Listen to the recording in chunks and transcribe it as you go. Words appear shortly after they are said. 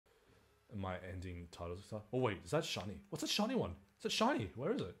my ending titles stuff. Oh wait, is that shiny? What's that shiny one? Is it shiny?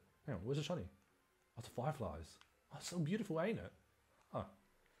 Where is it? Hang on, where's the shiny? Oh, it's fireflies. Oh, it's so beautiful, ain't it? Huh.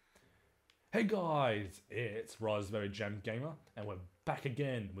 Hey guys, it's Raspberry Jam Gamer, and we're back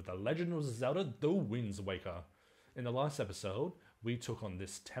again with The Legend of Zelda: The Wind Waker. In the last episode, we took on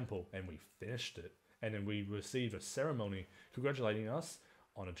this temple and we finished it, and then we received a ceremony congratulating us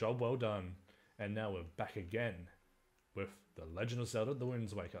on a job well done. And now we're back again with The Legend of Zelda: The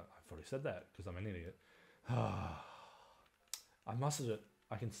Wind Waker. I've already said that because I'm an idiot. I mastered it.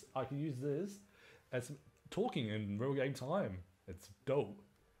 I can use this as talking in real game time. It's dope.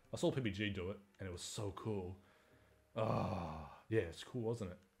 I saw PBG do it, and it was so cool. Yeah, it's cool,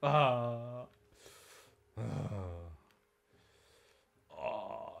 wasn't it? Oh,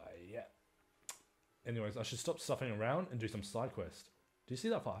 yeah. Anyways, I should stop stuffing around and do some side quest. Do you see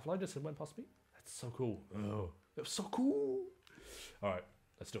that firefly just went past me? That's so cool. Oh, it was so cool. All right,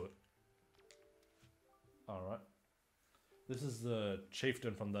 let's do it. All right. This is the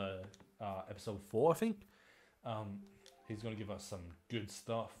chieftain from the episode 4, I think. He's going to give us some good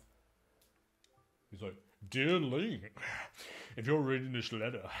stuff. He's like, "Dear Link, if you're reading this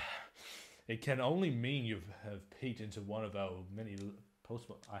letter, it can only mean you have peeked into one of our many posts."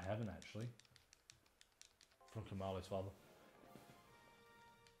 I haven't actually. From Kamali's father.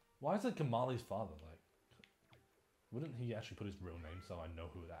 Why is it Kamali's father? Like, wouldn't he actually put his real name so I know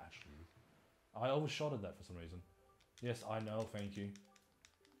who that actually is? I overshotted that for some reason. Yes, I know, thank you.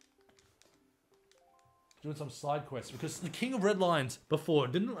 Doing some side quests because the King of Red Lines before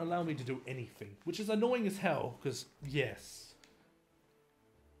didn't allow me to do anything, which is annoying as hell because yes.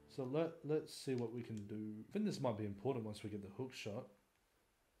 So let's see what we can do. I think this might be important once we get the hook shot.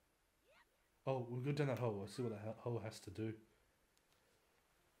 Oh, we'll go down that hole. Let's see what that hole has to do.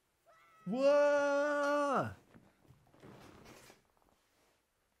 Whoa!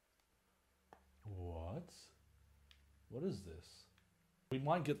 What? What is this? We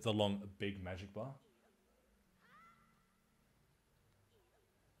might get the long, big magic bar.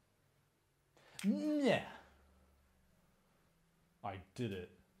 Yeah. I did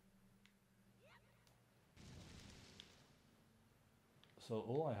it. So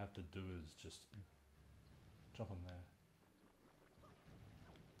all I have to do is just jump on there.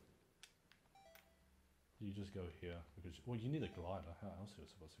 You just go here because, well, you need a glider. How else are you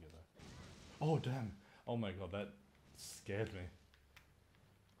supposed to get there? Oh damn! Oh my god, that scared me.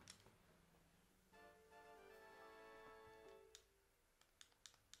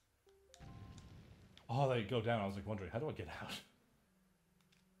 Oh, they go down. I was like wondering, how do I get out?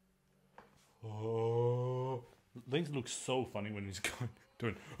 Oh, Link looks so funny when he's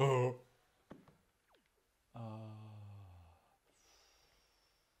doing. Oh.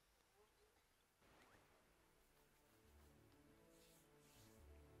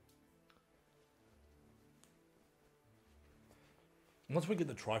 Once we get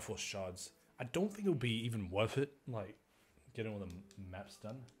the Triforce shards, I don't think it'll be even worth it. Like getting all the maps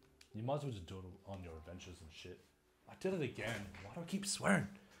done. You might as well just do it on your adventures and shit. I did it again. Why do I keep swearing?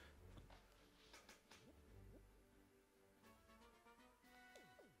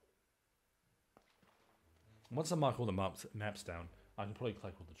 Once I mark all the maps down, I can probably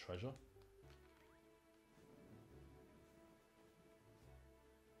collect all the treasure.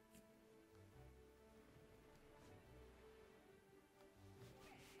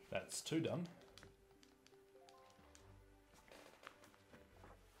 That's 2 done.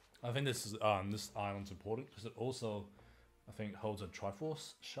 I think this island's important because it also, I think, holds a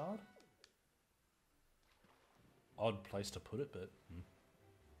Triforce shard. Odd place to put it, but.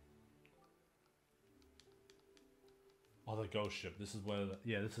 Oh, the ghost ship. This is where.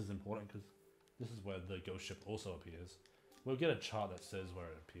 This is important because this is where the ghost ship also appears. We'll get a chart that says where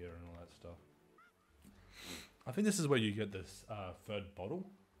it appears and all that stuff. I think this is where you get this 3rd bottle.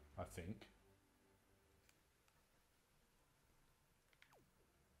 I think.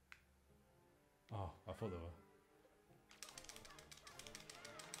 Oh, I thought they were.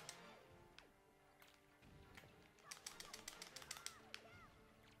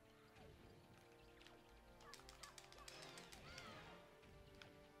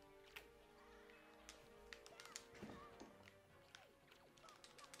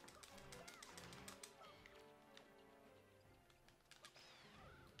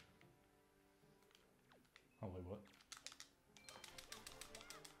 Oh wait, what?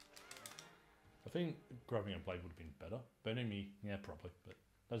 I think grabbing a blade would have been better. Burning me, yeah, probably, but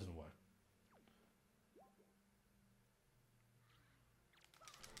that doesn't work.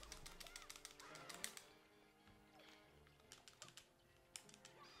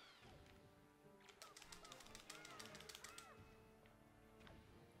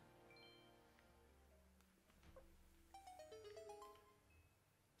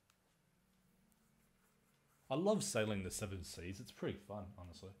 I love sailing the seven seas. It's pretty fun,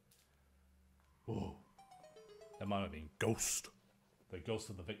 honestly. Oh, that might have been Ghost. The ghost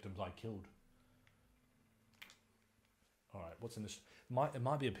of the victims I killed. All right, what's in this? It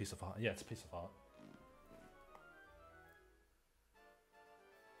might be a piece of art. Yeah, it's a piece of art.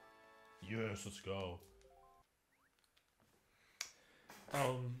 Yes, let's go.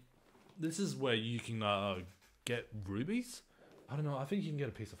 This is where you can get rubies. I don't know. I think you can get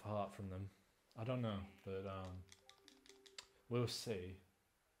a piece of heart from them. I don't know, but we'll see.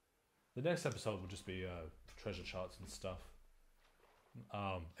 The next episode will just be treasure charts and stuff,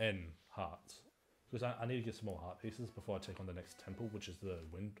 and hearts, because I need to get some more heart pieces before I take on the next temple, which is the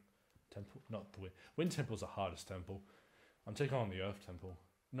wind temple. Not the wind temple is the hardest temple. I'm taking on the earth temple.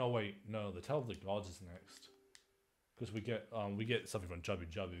 No, wait, no. The Tower of the Gods is next, because we get something from Jabu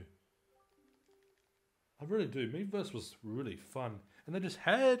Jabu. I really do. Miiverse was really fun, and they just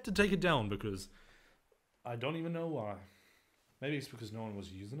had to take it down because I don't even know why. Maybe it's because no one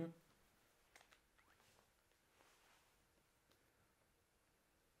was using it.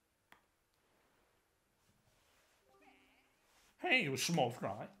 Hey, you small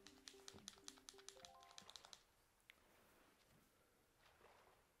fry.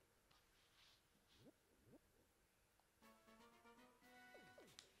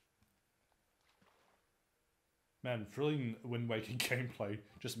 Man, thrilling Wind Waker gameplay,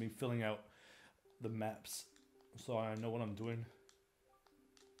 just me filling out the maps so I know what I'm doing.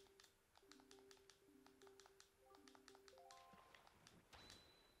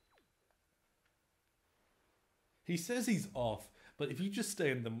 He says he's off, but if you just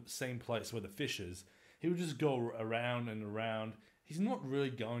stay in the same place where the fish is, he will just go around and around. He's not really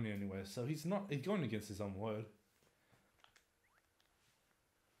going anywhere, so he's going against his own word.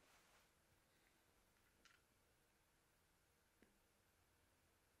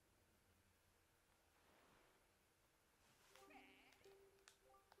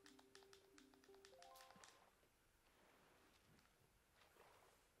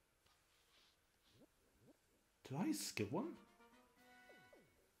 Did I skip one?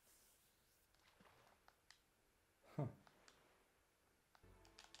 Huh.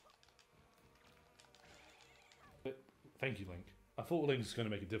 But, thank you, Link. I thought Link was going to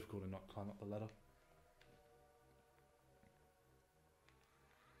make it difficult and not climb up the ladder.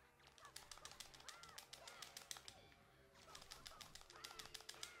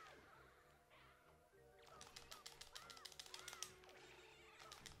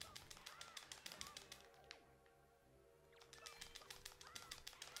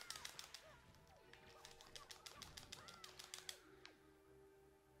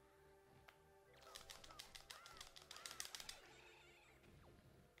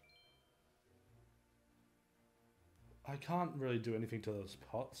 I can't really do anything to those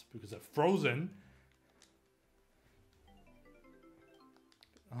pots because they're frozen.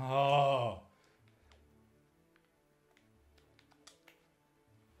 Oh.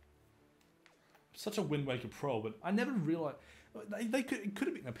 Such a Wind Waker pro, but I never realized it could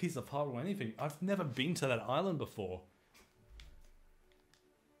have been a piece of heart or anything. I've never been to that island before.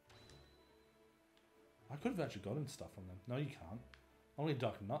 I could have actually gotten stuff from them. No, you can't. Only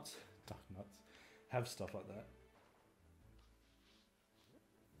Dark Nuts have stuff like that.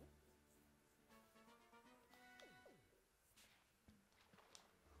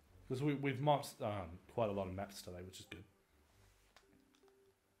 Because we've marked quite a lot of maps today, which is good.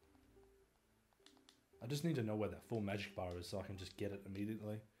 I just need to know where that full magic bar is so I can just get it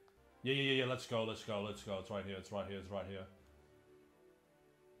immediately. Yeah, let's go. It's right here, it's right here.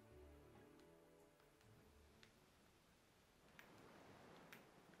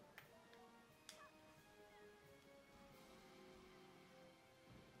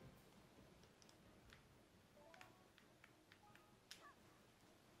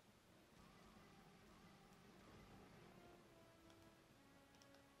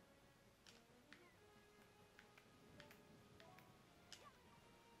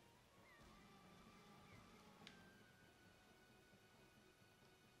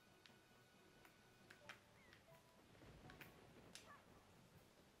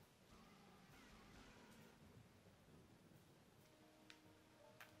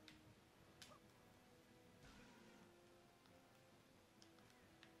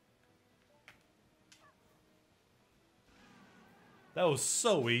 That was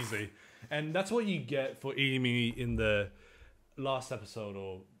so easy. And that's what you get for eating me in the last episode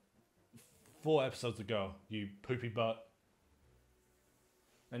or 4 episodes ago, you poopy butt.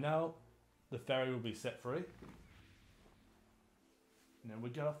 And now the fairy will be set free. And then we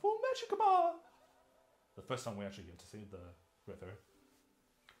get a full magic bar. The first time we actually get to see the Great Fairy.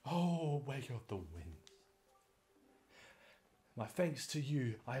 Oh, wake up the winds. My thanks to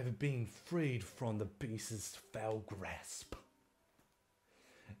you, I have been freed from the beast's foul grasp.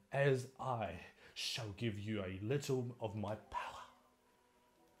 As I shall give you a little of my power.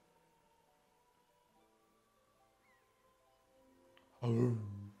 Oh.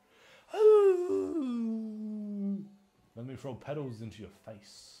 Oh. Let me throw petals into your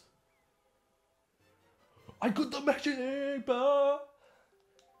face. I got the magic bar!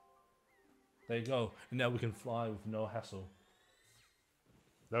 There you go. And now we can fly with no hassle.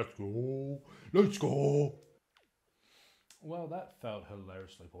 Let's go. Let's go. Well, that felt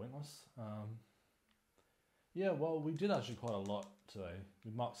hilariously pointless. Yeah, well, we did actually quite a lot today.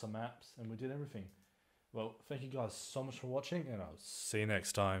 We marked some maps and we did everything. Well, thank you guys so much for watching, and I'll see you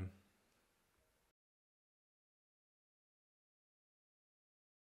next time.